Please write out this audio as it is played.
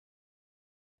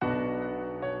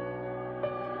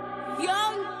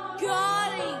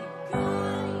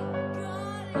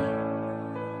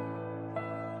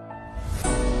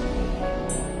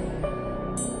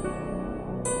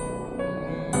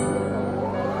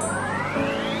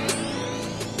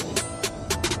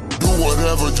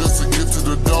whatever just to get to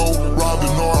the dough.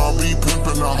 Robbing or I'll be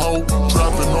pimping a hoe.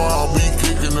 Trapping or I'll be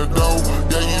kicking the dough.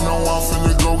 Yeah, you know I'm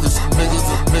finna go get some niggas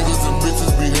and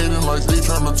bitches be hating like they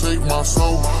tryna take my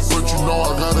soul. But you know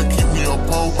I gotta keep me a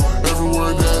pole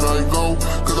everywhere that I go,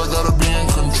 cause I gotta be in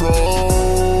control.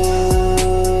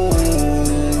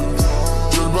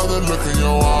 Just by the look in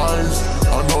your eyes,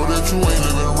 I know that you ain't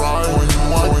living right. When you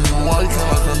white, can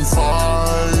I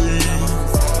confide?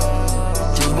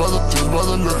 Just by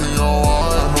the look in your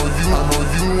eye, I know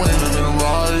you ain't living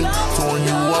right. So when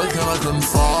you white, can I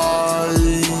confide?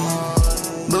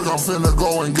 Look, I'm finna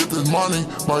go and get this money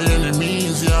by any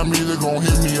means. Yeah, I'm either gon'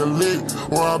 hit me a lick,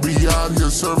 or I'll be out here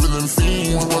serving them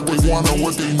fiends what they want or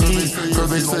what they need. Cause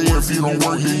they say if you don't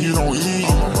work, then you don't eat.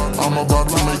 I'm about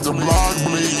to make the block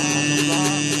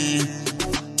bleed.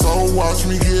 So watch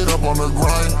me get up on the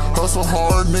grind, hustle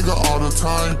hard, nigga, all the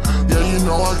time. Yeah, you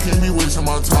know I can't be wasting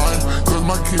my time, cause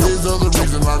my kids are the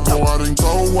reason I go out and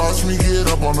so watch me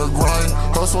get up on the grind,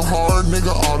 hustle hard,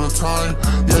 nigga, all the time.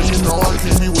 Yeah, you know I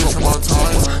can't be wasting my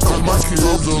time, cause my kids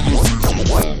are the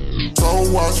reason.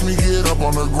 So watch me get up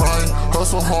on the grind,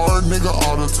 hustle hard, nigga,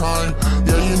 all the time.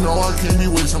 Yeah, you know I can't be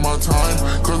wasting my time,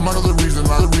 cause my the reason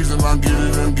I get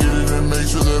it and make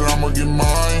sure that I'ma get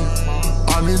mine.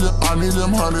 I need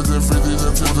them hundreds and fifties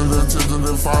and tens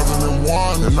and fives and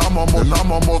ones. And I'ma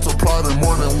multiply them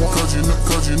more than one.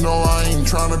 Cause you know I ain't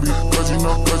tryna be. Cause you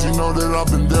know that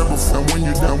I've been there before. And when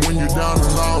you're down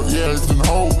and out, yeah, it's in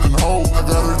hope. I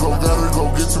gotta go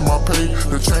get to my pay.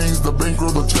 The chains, the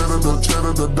bankroll, the cheddar,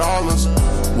 the dollars.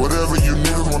 Whatever you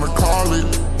niggas wanna call it.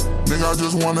 Nigga, I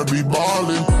just wanna be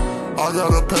ballin'. I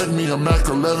gotta pack me a Mac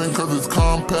 11 cause it's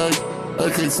compact.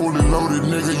 AK fully loaded,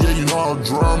 nigga, yeah, you know I'll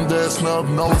drum that snub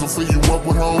nose and fill you up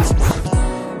with hoes.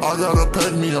 I gotta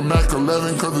pack me a Mac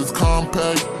 11 cause it's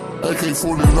compact. AK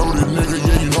fully loaded, nigga,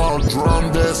 yeah, you know I'll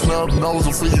drum that snub nose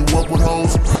and fill you up with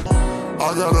hoes.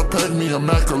 I gotta pack me a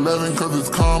Mac 11 cause it's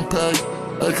compact.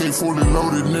 AK fully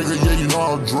loaded, nigga, yeah, you know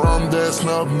I'll drum that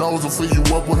snub nose and fill you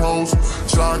up with hoes.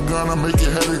 Shotgun, I make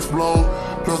your head explode.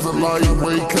 Plus the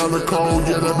lightweight calico,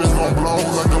 yeah, that bitch gon' blow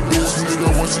like a bitch, nigga,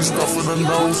 when she stuffin' her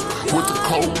nose with the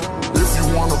coke. If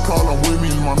you want a problem with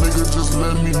me, my nigga, just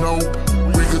let me know.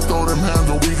 We can throw them hands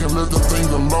or we can let the thing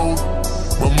unload.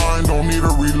 But mine don't need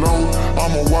a reload.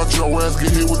 I'ma watch your ass get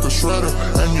hit with the shredder,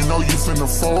 and you know you finna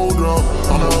fold up.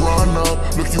 I'ma run up,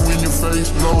 look you in your face,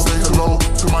 say hello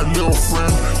to my little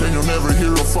friend, then you'll never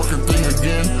hear a fucking thing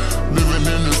again. Living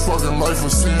in this fucking life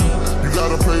of sin, you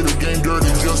gotta play the game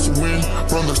dirty just to win.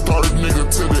 From the start, nigga,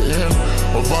 to the end,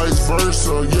 or vice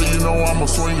versa. Yeah, you know I'm a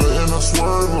swinger and a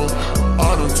swerver.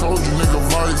 I done told you, nigga,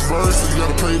 vice versa. You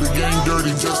gotta play the game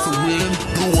dirty just to win.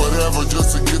 Do whatever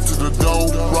just to get to the dough.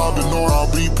 Robbing or I'll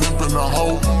be pimping a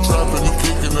hoe. Trapping and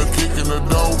kicking the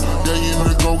dough. Yeah, you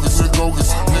know go get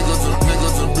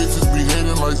niggas and bitches be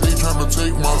hating like they tryna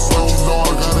take my soul. You know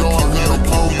I gotta keep me a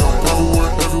pole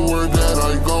everywhere that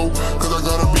I go, cause I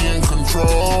gotta be in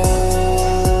control.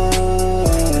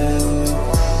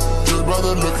 Just by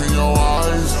the look in your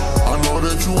eyes, I know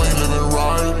that you ain't living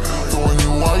right. So when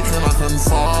you white, can I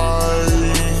confide?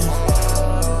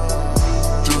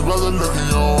 Just by the look in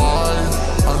your eyes,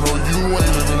 I know you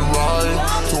ain't living right.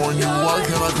 So when you white,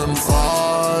 can I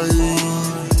confide?